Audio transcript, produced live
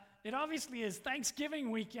it obviously is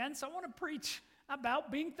Thanksgiving weekend, so I want to preach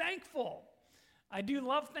about being thankful. I do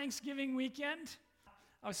love Thanksgiving weekend.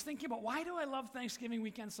 I was thinking about why do I love Thanksgiving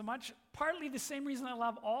weekend so much? Partly the same reason I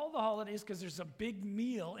love all the holidays, because there's a big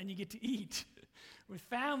meal and you get to eat with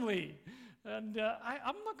family. And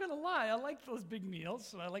I'm not going to lie, I like those big meals,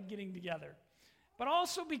 so I like getting together. But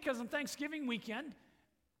also because on Thanksgiving weekend,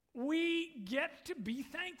 we get to be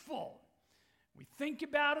thankful. We think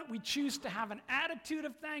about it, we choose to have an attitude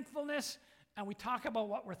of thankfulness, and we talk about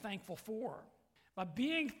what we're thankful for. But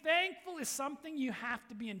being thankful is something you have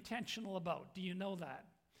to be intentional about. Do you know that?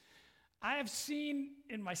 I have seen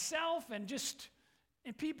in myself and just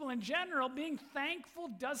in people in general, being thankful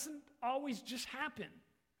doesn't always just happen.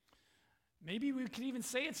 Maybe we could even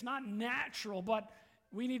say it's not natural, but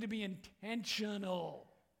we need to be intentional.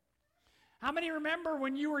 How many remember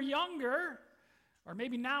when you were younger, or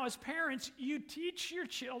maybe now as parents, you teach your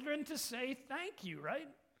children to say thank you, right?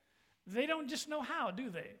 They don't just know how, do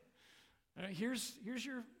they? Here's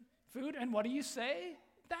your food, and what do you say?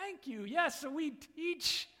 Thank you. Yes, so we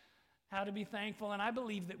teach how to be thankful, and I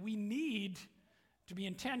believe that we need to be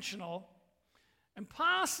intentional. And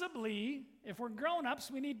possibly, if we're grown-ups,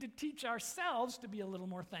 we need to teach ourselves to be a little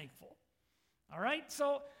more thankful. All right,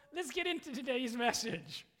 so let's get into today's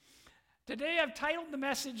message. Today I've titled the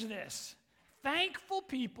message this: Thankful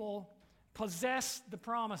people possess the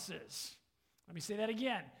promises. Let me say that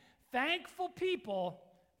again. Thankful people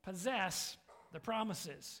possess the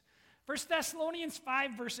promises. 1 Thessalonians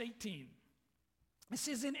 5, verse 18. It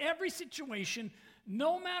says, in every situation,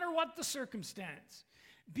 no matter what the circumstance,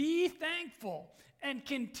 be thankful and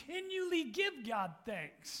continually give God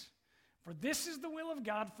thanks, for this is the will of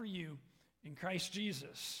God for you in Christ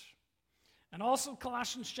Jesus. And also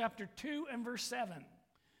Colossians chapter 2 and verse 7.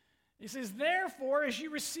 It says, therefore, as you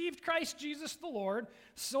received Christ Jesus the Lord,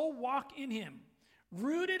 so walk in him,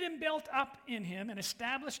 rooted and built up in him and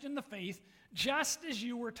established in the faith, just as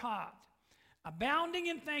you were taught, abounding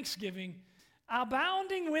in thanksgiving,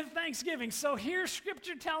 abounding with thanksgiving. So here's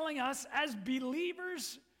Scripture telling us, as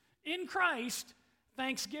believers in Christ,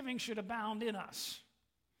 thanksgiving should abound in us.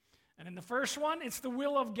 And in the first one, it's the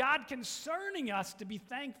will of God concerning us to be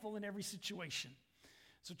thankful in every situation.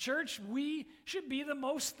 So church, we should be the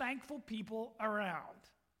most thankful people around.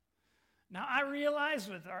 Now, I realize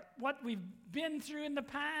with what we've been through in the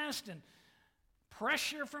past and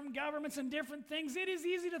pressure from governments and different things, it is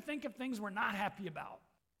easy to think of things we're not happy about.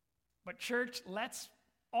 But church, let's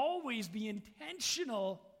always be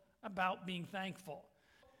intentional about being thankful.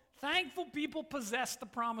 Thankful people possess the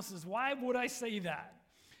promises. Why would I say that?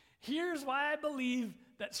 Here's why I believe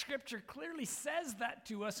that Scripture clearly says that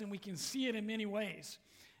to us, and we can see it in many ways.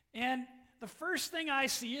 And the first thing I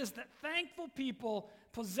see is that thankful people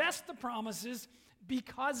possess the promises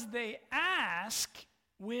because they ask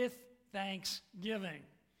with thanksgiving.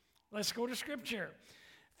 Let's go to Scripture.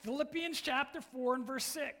 Philippians chapter 4 and verse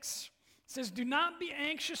 6 says, do not be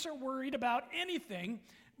anxious or worried about anything,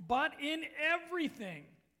 but in everything,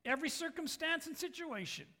 every circumstance and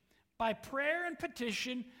situation, by prayer and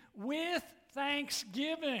petition with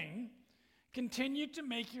thanksgiving, continue to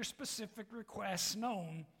make your specific requests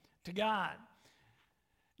known to God.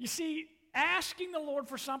 You see, asking the Lord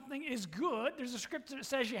for something is good. There's a scripture that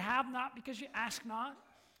says you have not because you ask not.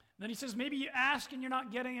 Then he says maybe you ask and you're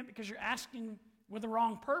not getting it because you're asking with the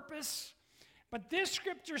wrong purpose. But this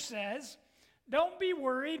scripture says, don't be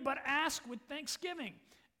worried, but ask with thanksgiving.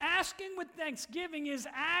 Asking with thanksgiving is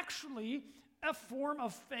actually a form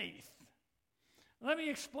of faith. Let me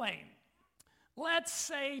explain. Let's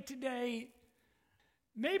say today,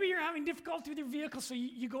 maybe you're having difficulty with your vehicle, so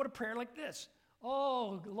you go to prayer like this.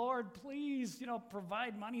 Oh, Lord, please,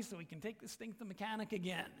 provide money so we can take this thing to the mechanic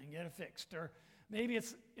again and get it fixed. Or maybe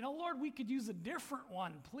it's, Lord, we could use a different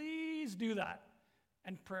one. Please do that.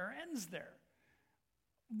 And prayer ends there.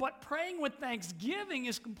 But praying with thanksgiving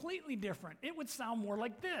is completely different. It would sound more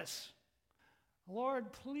like this.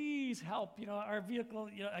 Lord, please help, our vehicle,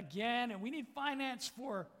 again, and we need finance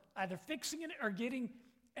for either fixing it or getting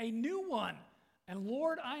a new one. And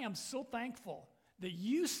Lord, I am so thankful that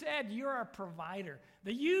you said you're our provider,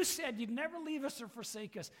 that you said you'd never leave us or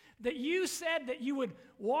forsake us, that you said that you would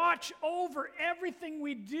watch over everything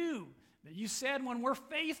we do, that you said when we're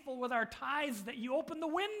faithful with our tithes that you open the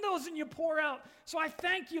windows and you pour out. So I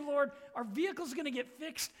thank you, Lord, our vehicle's going to get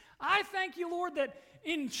fixed. I thank you, Lord, that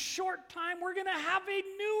in short time we're going to have a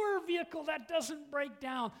newer vehicle that doesn't break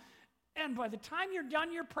down. And by the time you're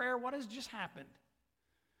done your prayer, what has just happened?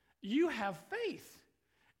 You have faith.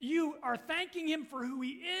 You are thanking him for who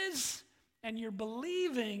he is, and you're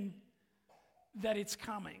believing that it's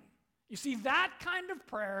coming. You see, that kind of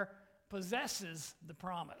prayer possesses the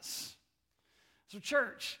promise. So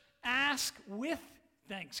church, ask with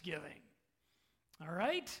thanksgiving. All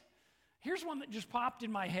right? Here's one that just popped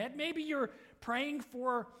in my head. Maybe you're praying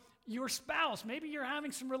for your spouse. Maybe you're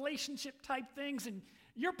having some relationship type things and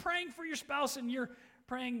you're praying for your spouse and you're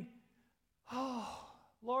praying, oh,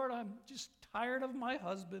 Lord, I'm just tired of my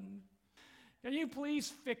husband. Can you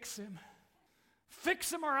please fix him?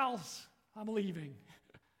 Fix him or else I'm leaving.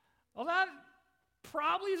 Well, that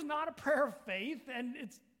probably is not a prayer of faith, and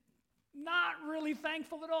it's not really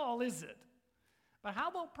thankful at all, is it? But how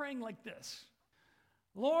about praying like this?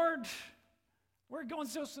 Lord, we're going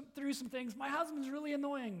through some things. My husband's really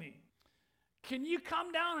annoying me. Can you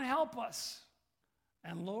come down and help us?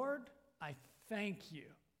 And Lord, I thank you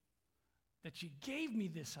that you gave me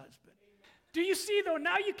this husband. Do you see, though,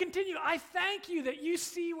 now you continue. I thank you that you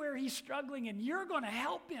see where he's struggling and you're going to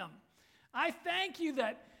help him. I thank you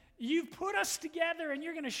that you've put us together and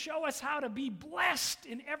you're going to show us how to be blessed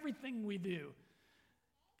in everything we do.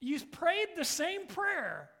 You prayed the same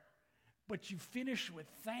prayer, but you finish with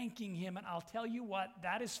thanking him. And I'll tell you what,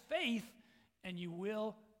 that is faith, and you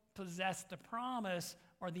will possess the promise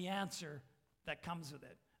or the answer that comes with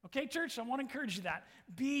it. Okay, church, I want to encourage you that.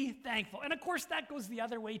 Be thankful. And of course, that goes the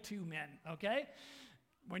other way too, men, okay?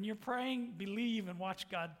 When you're praying, believe and watch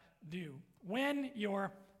God do. When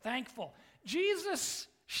you're thankful. Jesus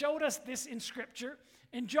showed us this in Scripture.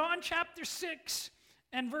 In John chapter 6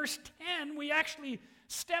 and verse 10, we actually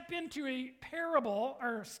step into a parable,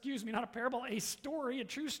 a story, a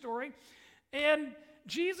true story. And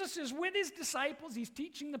Jesus is with his disciples. He's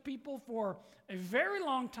teaching the people for a very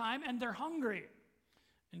long time, and they're hungry.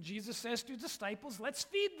 And Jesus says to his disciples, let's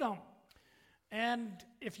feed them. And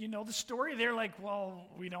if you know the story, they're like, well,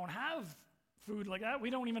 we don't have food like that. We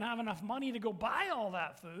don't even have enough money to go buy all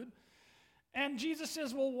that food. And Jesus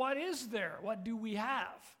says, well, what is there? What do we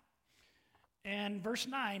have? And verse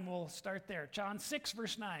 9, we'll start there. John 6,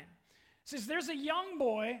 verse 9. It says, there's a young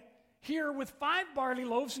boy here with 5 barley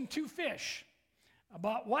loaves and 2 fish.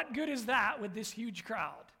 About what good is that with this huge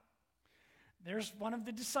crowd? There's one of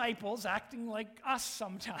the disciples acting like us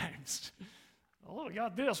sometimes. Oh, we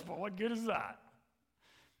got this, but what good is that?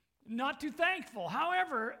 Not too thankful.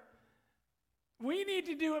 However, we need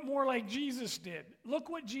to do it more like Jesus did. Look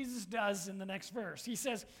what Jesus does in the next verse. He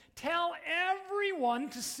says, tell everyone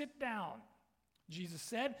to sit down, Jesus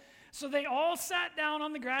said. So they all sat down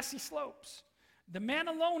on the grassy slopes. The men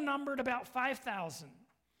alone numbered about 5,000.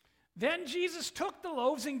 Then Jesus took the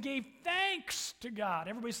loaves and gave thanks to God.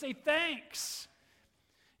 Everybody say thanks.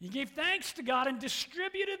 He gave thanks to God and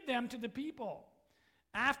distributed them to the people.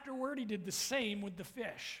 Afterward, he did the same with the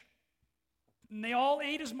fish. And they all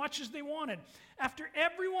ate as much as they wanted. After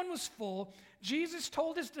everyone was full, Jesus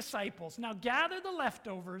told his disciples, now gather the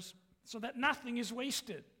leftovers so that nothing is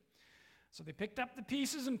wasted. So they picked up the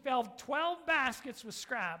pieces and filled 12 baskets with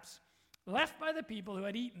scraps left by the people who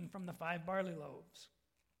had eaten from the 5 barley loaves.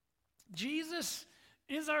 Jesus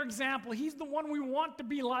is our example. He's the one we want to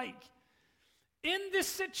be like. In this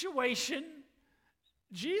situation,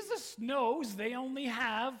 Jesus knows they only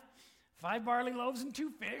have 5 barley loaves and 2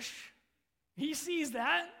 fish. He sees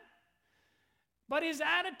that. But his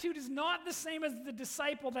attitude is not the same as the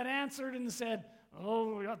disciple that answered and said,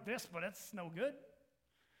 oh, we got this, but it's no good.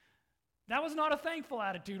 That was not a thankful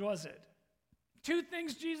attitude, was it? 2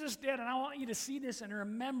 things Jesus did, and I want you to see this and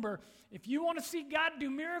remember, if you want to see God do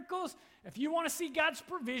miracles, if you want to see God's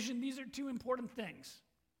provision, these are 2 important things.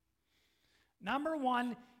 Number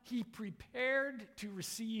 1, he prepared to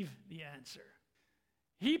receive the answer.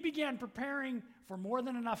 He began preparing for more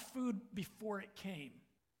than enough food before it came.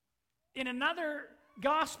 In another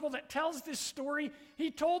gospel that tells this story, he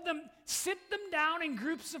told them, sit them down in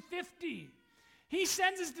groups of 50. He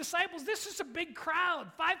sends his disciples, this is a big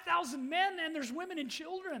crowd, 5,000 men, and there's women and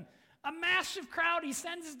children. A massive crowd. He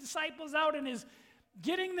sends his disciples out and is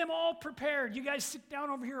getting them all prepared. You guys sit down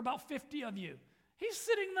over here, about 50 of you. He's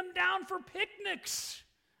sitting them down for picnics.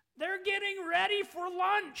 They're getting ready for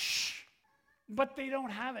lunch, but they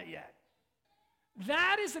don't have it yet.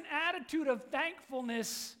 That is an attitude of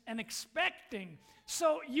thankfulness and expecting.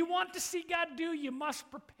 So you want to see God do, you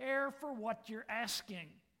must prepare for what you're asking.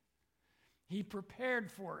 He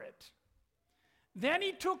prepared for it. Then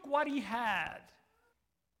he took what he had.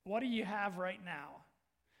 What do you have right now?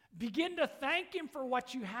 Begin to thank him for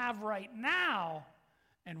what you have right now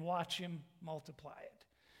and watch him multiply it.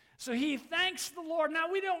 So he thanks the Lord.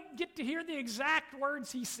 Now, we don't get to hear the exact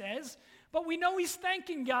words he says, but we know he's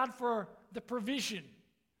thanking God for the provision.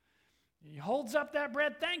 He holds up that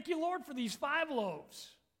bread. Thank you, Lord, for these 5 loaves.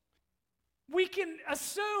 We can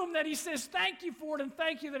assume that he says, thank you for it and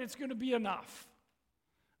thank you that it's going to be enough.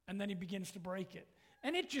 And then he begins to break it.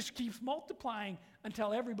 And it just keeps multiplying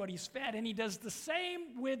until everybody's fed. And he does the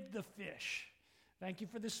same with the fish. Thank you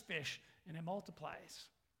for this fish. And it multiplies.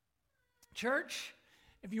 Church,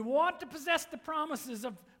 if you want to possess the promises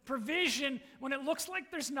of provision when it looks like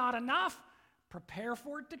there's not enough, prepare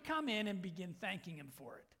for it to come in and begin thanking him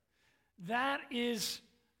for it. That is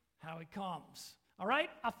how it comes. All right?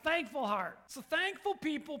 A thankful heart. So thankful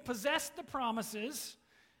people possess the promises.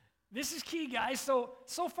 This is key, guys. So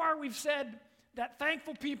far we've said that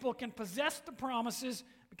thankful people can possess the promises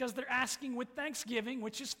because they're asking with thanksgiving,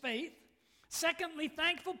 which is faith. Secondly,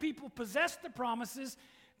 thankful people possess the promises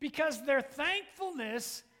because their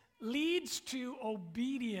thankfulness leads to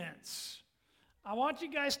obedience. I want you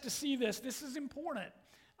guys to see this. This is important.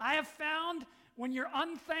 I have found when you're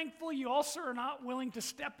unthankful, you also are not willing to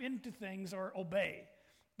step into things or obey.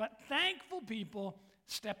 But thankful people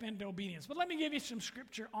step into obedience. But let me give you some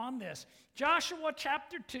scripture on this. Joshua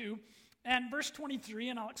chapter 2 and verse 23,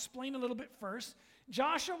 and I'll explain a little bit first.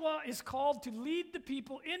 Joshua is called to lead the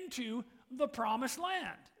people into the promised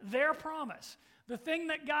land, their promise. The thing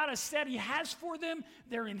that God has said he has for them,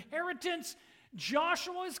 their inheritance,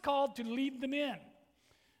 Joshua is called to lead them in.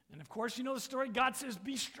 And of course, you know the story. God says,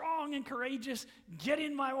 be strong and courageous, get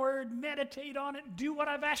in my word, meditate on it, do what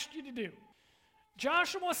I've asked you to do.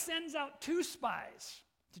 Joshua sends out 2 spies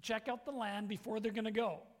to check out the land before they're going to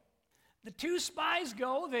go. The 2 spies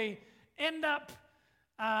go, they end up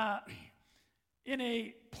in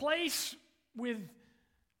a place with,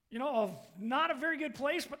 not a very good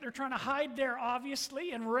place, but they're trying to hide there,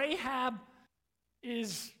 obviously. And Rahab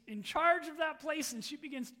is in charge of that place, and she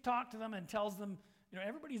begins to talk to them and tells them,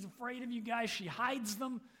 everybody's afraid of you guys. She hides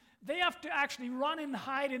them. They have to actually run and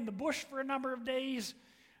hide in the bush for a number of days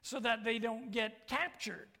so that they don't get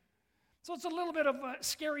captured. So it's a little bit of a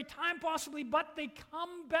scary time possibly, but they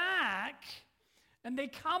come back,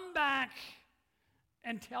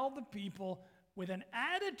 and tell the people with an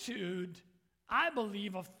attitude, I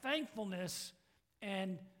believe, of thankfulness,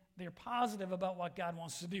 and they're positive about what God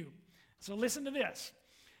wants to do. So listen to this.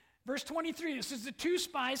 Verse 23, it says, the 2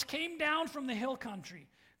 spies came down from the hill country,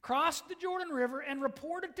 crossed the Jordan River, and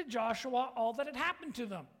reported to Joshua all that had happened to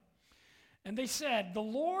them. And they said, the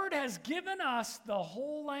Lord has given us the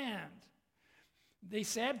whole land. They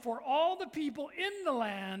said, for all the people in the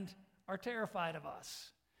land are terrified of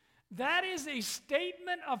us. That is a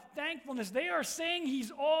statement of thankfulness. They are saying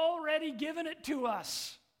he's already given it to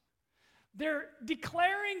us. They're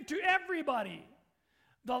declaring to everybody,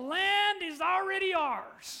 the land is already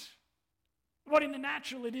ours. But in the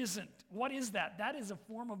natural, it isn't. What is that? That is a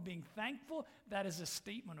form of being thankful. That is a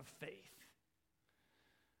statement of faith.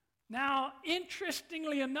 Now,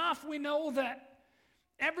 interestingly enough, we know that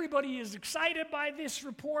everybody is excited by this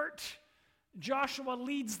report. Joshua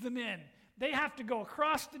leads them in. They have to go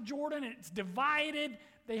across the Jordan. It's divided.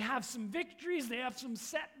 They have some victories. They have some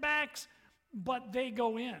setbacks. But they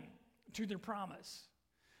go in to their promise.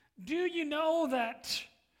 Do you know that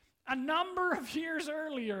a number of years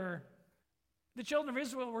earlier, the children of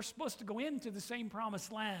Israel were supposed to go into the same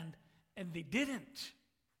promised land, and they didn't?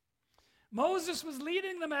 Moses was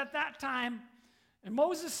leading them at that time, and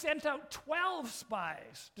Moses sent out 12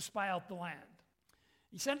 spies to spy out the land.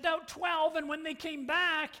 He sent out 12, and when they came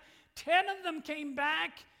back, 10 of them came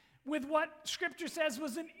back with what Scripture says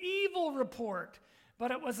was an evil report,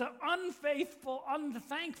 but it was an unfaithful,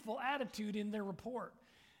 unthankful attitude in their report.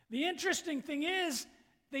 The interesting thing is,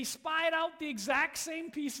 they spied out the exact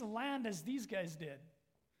same piece of land as these guys did.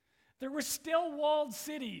 There were still walled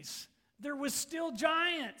cities. There was still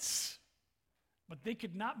giants. But they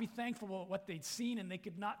could not be thankful about what they'd seen, and they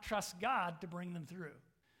could not trust God to bring them through.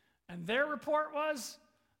 And their report was,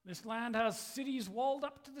 this land has cities walled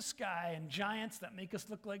up to the sky and giants that make us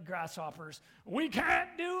look like grasshoppers. We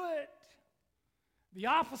can't do it. The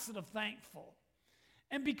opposite of thankful.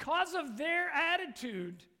 And because of their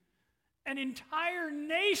attitude, an entire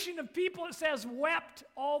nation of people, it says, wept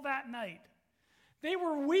all that night. They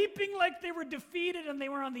were weeping like they were defeated and they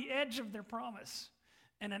were on the edge of their promise.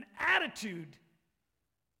 And an attitude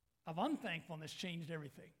of unthankfulness changed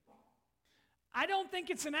everything. I don't think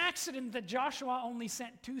it's an accident that Joshua only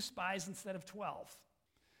sent 2 spies instead of 12.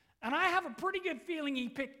 And I have a pretty good feeling he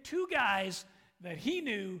picked 2 guys that he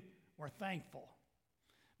knew were thankful,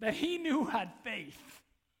 that he knew had faith.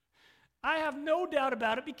 I have no doubt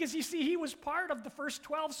about it because, you see, he was part of the first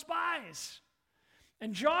 12 spies.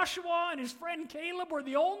 And Joshua and his friend Caleb were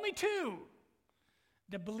the only 2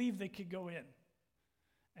 that believed they could go in.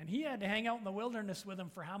 And he had to hang out in the wilderness with them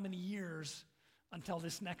for how many years until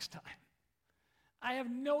this next time? I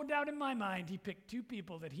have no doubt in my mind he picked 2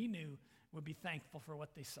 people that he knew would be thankful for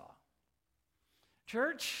what they saw.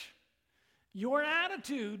 Church, your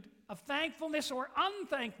attitude of thankfulness or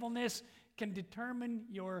unthankfulness can determine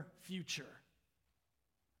your future.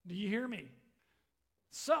 Do you hear me?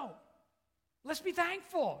 So, let's be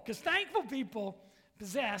thankful, because thankful people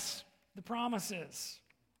possess the promises.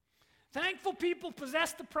 Thankful people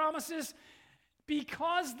possess the promises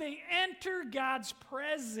because they enter God's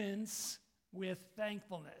presence with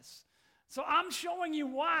thankfulness. So I'm showing you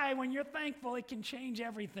why, when you're thankful, it can change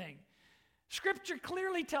everything. Scripture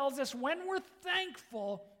clearly tells us when we're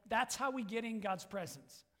thankful, that's how we get in God's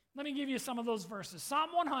presence. Let me give you some of those verses. Psalm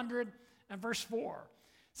 100 and verse 4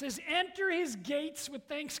 says, "Enter his gates with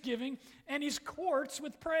thanksgiving and his courts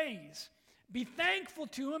with praise. Be thankful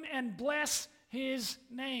to him and bless his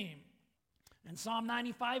name." And Psalm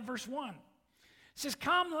 95 verse 1 says,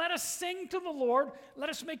 "Come, let us sing to the Lord. Let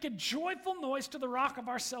us make a joyful noise to the rock of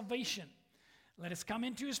our salvation. Let us come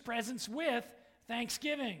into his presence with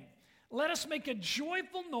thanksgiving. Let us make a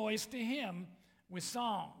joyful noise to him with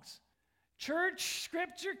songs." Church,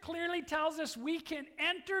 Scripture clearly tells us we can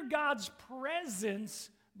enter God's presence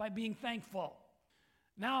by being thankful.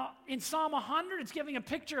 Now, in Psalm 100, it's giving a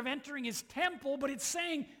picture of entering his temple, but it's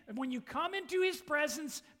saying that when you come into his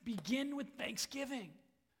presence, begin with thanksgiving.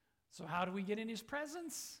 So how do we get in his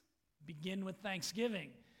presence? Begin with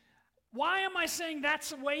thanksgiving. Why am I saying that's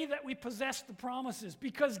the way that we possess the promises?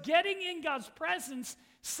 Because getting in God's presence,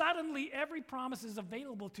 suddenly every promise is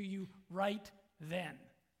available to you right then.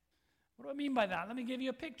 What do I mean by that? Let me give you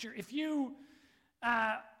a picture. If you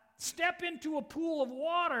step into a pool of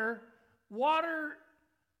water, water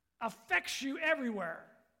affects you everywhere.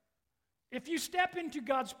 If you step into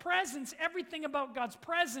God's presence, everything about God's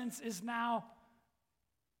presence is now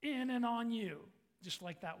in and on you, just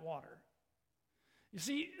like that water. You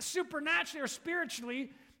see, supernaturally or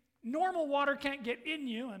spiritually, normal water can't get in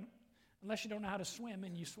you, and unless you don't know how to swim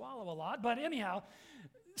and you swallow a lot. But anyhow,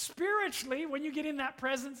 spiritually, when you get in that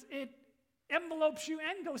presence, it envelopes you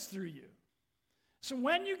and goes through you. So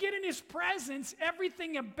when you get in his presence,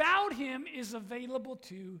 everything about him is available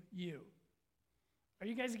to you. Are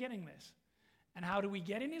you guys getting this? And how do we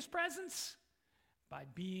get in his presence? By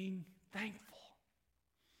being thankful.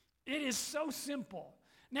 It is so simple.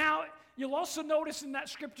 Now, you'll also notice in that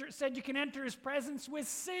scripture it said you can enter his presence with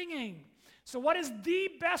singing. So what is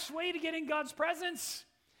the best way to get in God's presence?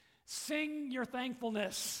 Sing your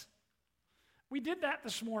thankfulness. We did that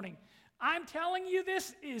this morning. I'm telling you,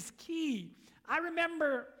 this is key. I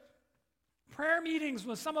remember prayer meetings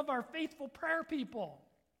with some of our faithful prayer people.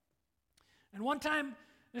 And one time,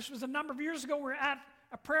 this was a number of years ago, we were at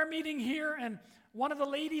a prayer meeting here, and one of the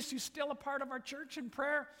ladies who's still a part of our church in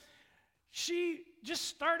prayer, she just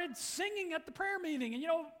started singing at the prayer meeting. And you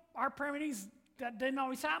know, our prayer meetings, that didn't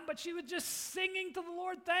always happen, but she was just singing to the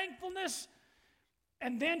Lord thankfulness.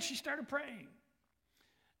 And then she started praying.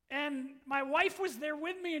 And my wife was there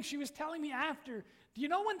with me, and she was telling me after, do you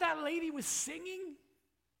know when that lady was singing?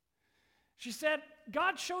 She said,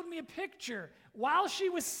 God showed me a picture. While she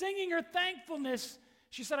was singing her thankfulness,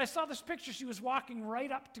 she said, I saw this picture. She was walking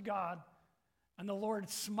right up to God, and the Lord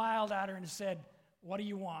smiled at her and said, what do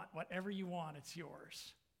you want? Whatever you want, it's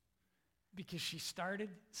yours. Because she started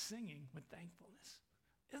singing with thankfulness.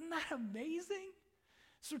 Isn't that amazing?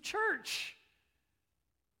 So church,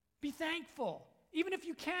 be thankful. Even if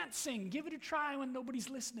you can't sing, give it a try when nobody's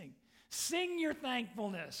listening. Sing your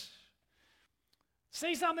thankfulness.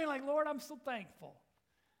 Say something like, Lord, I'm so thankful.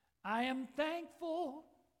 I am thankful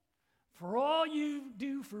for all you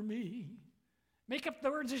do for me. Make up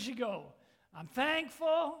the words as you go. I'm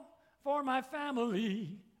thankful for my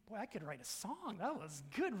family. Boy, I could write a song. That was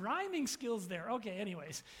good rhyming skills there. Okay,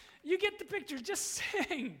 anyways. You get the picture. Just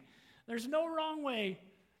sing. There's no wrong way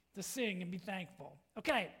to sing and be thankful.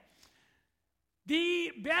 Okay.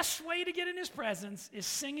 The best way to get in his presence is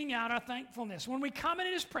singing out our thankfulness. When we come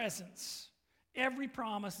in his presence, every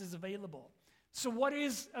promise is available. So what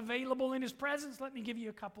is available in his presence? Let me give you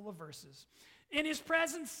a couple of verses. In his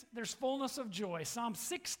presence, there's fullness of joy. Psalm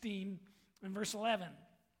 16 and verse 11.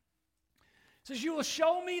 It says, you will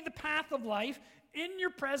show me the path of life. In your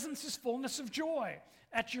presence is fullness of joy.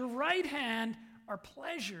 At your right hand are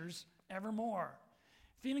pleasures evermore.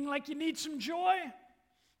 Feeling like you need some joy?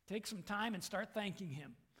 Take some time and start thanking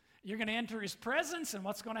him. You're going to enter his presence, and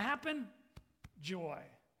what's going to happen? Joy.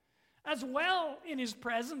 As well, in his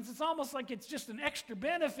presence, it's almost like it's just an extra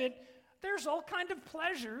benefit. There's all kind of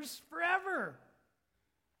pleasures forever.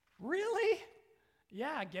 Really?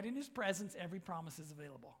 Yeah, get in his presence. Every promise is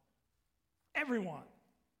available. Everyone.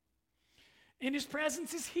 In his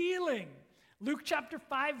presence is healing. Luke chapter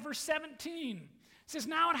 5, verse 17 says,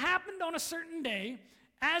 now it happened on a certain day,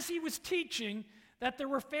 as he was teaching, that there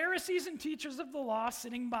were Pharisees and teachers of the law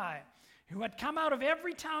sitting by, who had come out of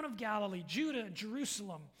every town of Galilee, Judah,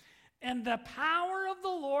 Jerusalem, and the power of the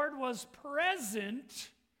Lord was present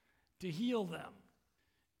to heal them.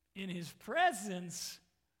 In his presence,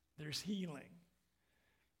 there's healing.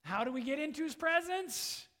 How do we get into his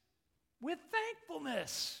presence? With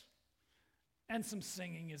thankfulness. And some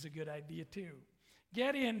singing is a good idea too.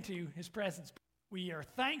 Get into his presence. We are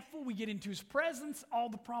thankful. We get into his presence. All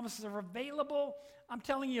the promises are available. I'm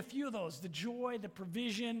telling you a few of those. The joy, the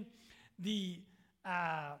provision, the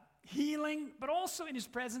healing, but also in his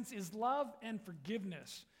presence is love and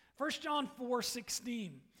forgiveness. 1 John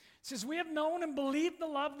 4:16 says, we have known and believed the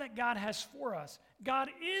love that God has for us. God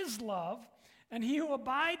is love, and he who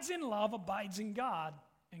abides in love abides in God,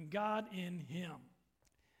 and God in him.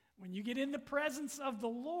 When you get in the presence of the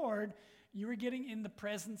Lord, you are getting in the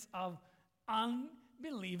presence of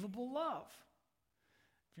unbelievable love.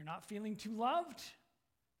 If you're not feeling too loved,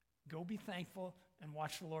 go be thankful and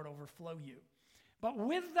watch the Lord overflow you. But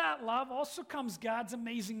with that love also comes God's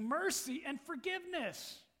amazing mercy and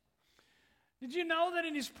forgiveness. Did you know that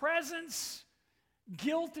in his presence,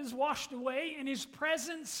 guilt is washed away? In his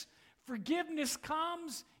presence, forgiveness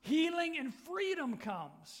comes, healing and freedom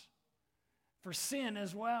comes for sin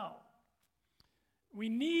as well. We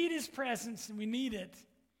need his presence, and we need it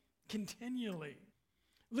continually.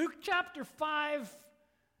 Luke chapter 5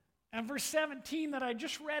 and verse 17 that I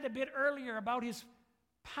just read a bit earlier about his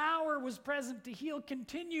power was present to heal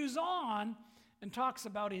continues on and talks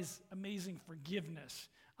about his amazing forgiveness.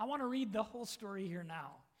 I want to read the whole story here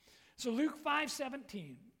now. So Luke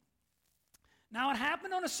 5:17. Now it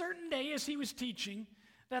happened on a certain day as he was teaching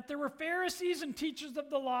that there were Pharisees and teachers of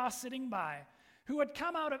the law sitting by, who had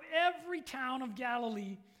come out of every town of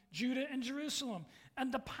Galilee, Judah, and Jerusalem.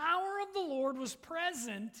 And the power of the Lord was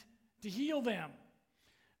present to heal them.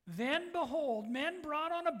 Then, behold, men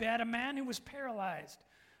brought on a bed a man who was paralyzed,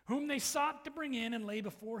 whom they sought to bring in and lay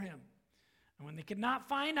before him. And when they could not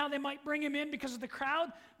find how they might bring him in because of the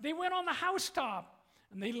crowd, they went on the housetop,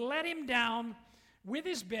 and they let him down with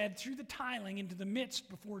his bed through the tiling into the midst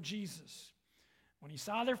before Jesus. When he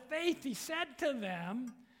saw their faith, he said to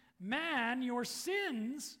them, man, your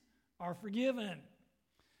sins are forgiven.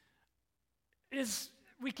 As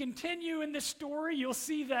we continue in this story, you'll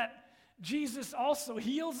see that Jesus also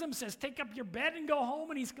heals him, says, take up your bed and go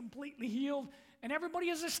home, and he's completely healed, and everybody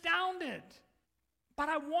is astounded. But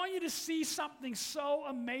I want you to see something so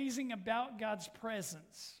amazing about God's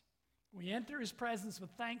presence. We enter his presence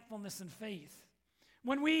with thankfulness and faith.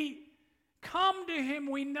 When we come to him,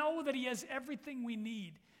 we know that he has everything we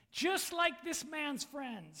need. Just like this man's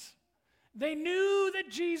friends. They knew that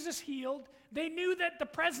Jesus healed. They knew that the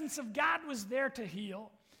presence of God was there to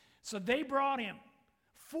heal. So they brought him.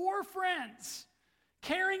 4 friends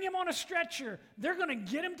carrying him on a stretcher. They're going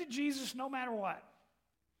to get him to Jesus no matter what.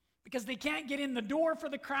 Because they can't get in the door for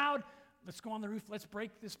the crowd. Let's go on the roof. Let's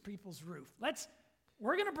break this people's roof.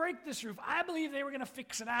 We're going to break this roof. I believe they were going to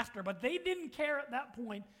fix it after, but they didn't care at that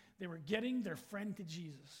point. They were getting their friend to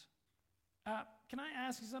Jesus. Can I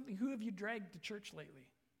ask you something? Who have you dragged to church lately?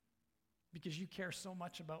 Because you care so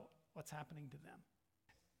much about what's happening to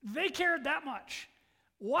them. They cared that much.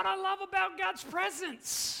 What I love about God's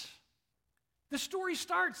presence, the story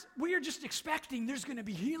starts, we are just expecting there's going to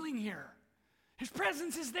be healing here. His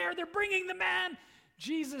presence is there. They're bringing the man.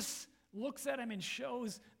 Jesus looks at him and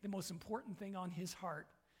shows the most important thing on his heart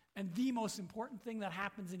and the most important thing that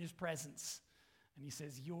happens in his presence. And he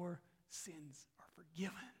says, your sins are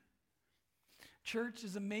forgiven. Church,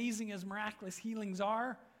 as amazing as miraculous healings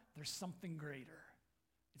are, there's something greater.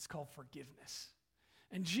 It's called forgiveness.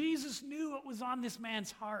 And Jesus knew what was on this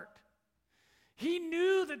man's heart. He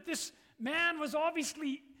knew that this man was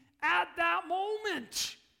obviously at that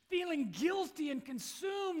moment feeling guilty and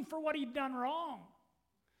consumed for what he'd done wrong.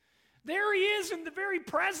 There he is in the very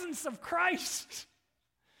presence of Christ.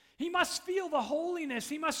 He must feel the holiness.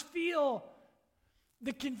 He must feel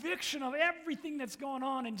the conviction of everything that's going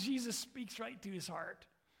on, and Jesus speaks right to his heart.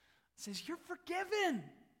 He says, you're forgiven.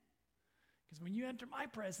 Because when you enter my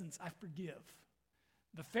presence, I forgive.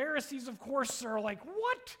 The Pharisees, of course, are like,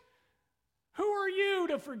 what? Who are you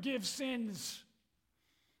to forgive sins?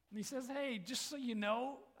 And he says, hey, just so you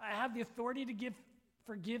know, I have the authority to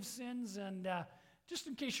forgive sins, and just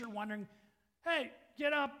in case you're wondering, hey,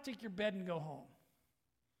 get up, take your bed, and go home.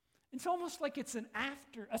 It's almost like it's an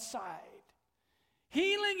aside.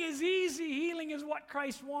 Healing is easy. Healing is what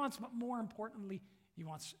Christ wants, but more importantly, he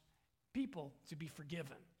wants people to be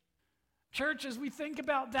forgiven. Church, as we think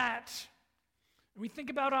about that, we think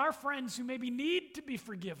about our friends who maybe need to be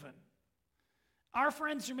forgiven, our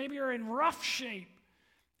friends who maybe are in rough shape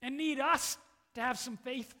and need us to have some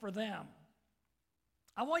faith for them.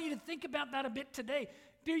 I want you to think about that a bit today.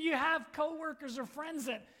 Do you have coworkers or friends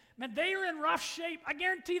that, man, they are in rough shape? I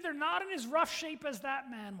guarantee they're not in as rough shape as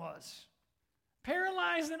that man was.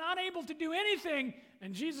 Paralyzed and unable to do anything.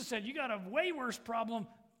 And Jesus said, you got a way worse problem,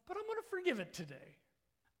 but I'm going to forgive it today.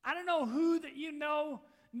 I don't know who that you know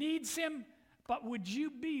needs him, but would you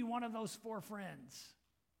be one of those 4 friends?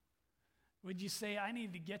 Would you say, I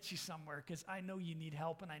need to get you somewhere because I know you need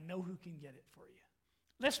help and I know who can get it for you?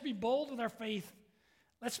 Let's be bold with our faith.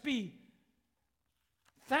 Let's be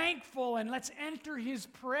thankful and let's enter his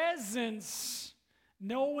presence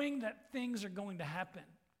knowing that things are going to happen.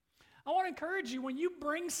 I want to encourage you, when you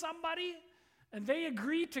bring somebody and they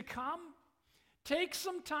agree to come, take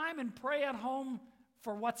some time and pray at home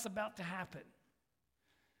for what's about to happen.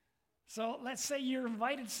 So let's say you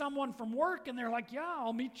invited someone from work and they're like, yeah,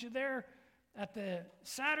 I'll meet you there at the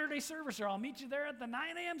Saturday service, or I'll meet you there at the 9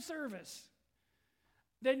 a.m. service.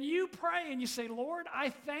 Then you pray and you say, Lord, I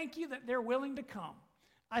thank you that they're willing to come.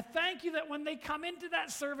 I thank you that when they come into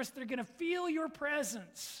that service, they're going to feel your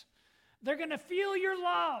presence. They're going to feel your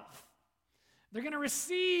love. They're going to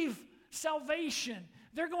receive salvation.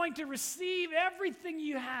 They're going to receive everything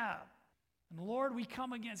you have. And Lord, we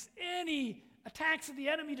come against any attacks of the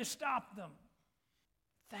enemy to stop them.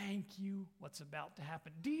 Thank you what's about to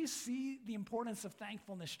happen. Do you see the importance of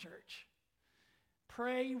thankfulness, church?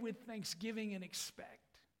 Pray with thanksgiving and expect.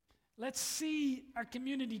 Let's see our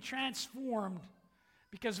community transformed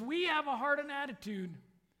because we have a heart and attitude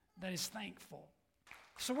that is thankful.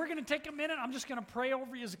 So we're going to take a minute. I'm just going to pray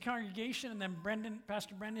over you as a congregation, and then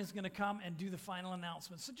Pastor Brendan is going to come and do the final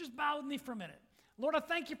announcement. So just bow with me for a minute. Lord, I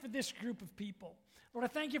thank you for this group of people. Lord, I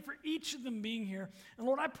thank you for each of them being here. And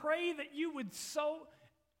Lord, I pray that you would so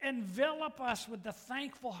envelop us with the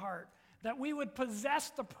thankful heart, that we would possess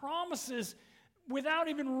the promises without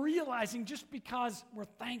even realizing, just because we're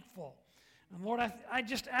thankful. And Lord, I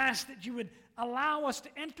just ask that you would allow us to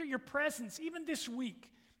enter your presence even this week,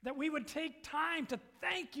 that we would take time to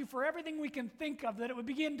thank you for everything we can think of, that it would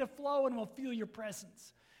begin to flow and we'll feel your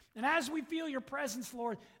presence. And as we feel your presence,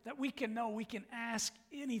 Lord, that we can know we can ask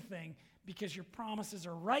anything because your promises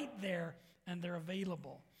are right there and they're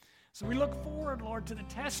available. So we look forward, Lord, to the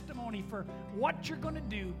testimony for what you're going to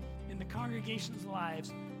do in the congregation's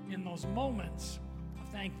lives in those moments of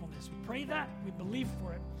thankfulness. We pray that, we believe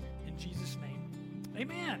for it, in Jesus' name.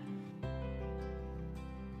 Amen.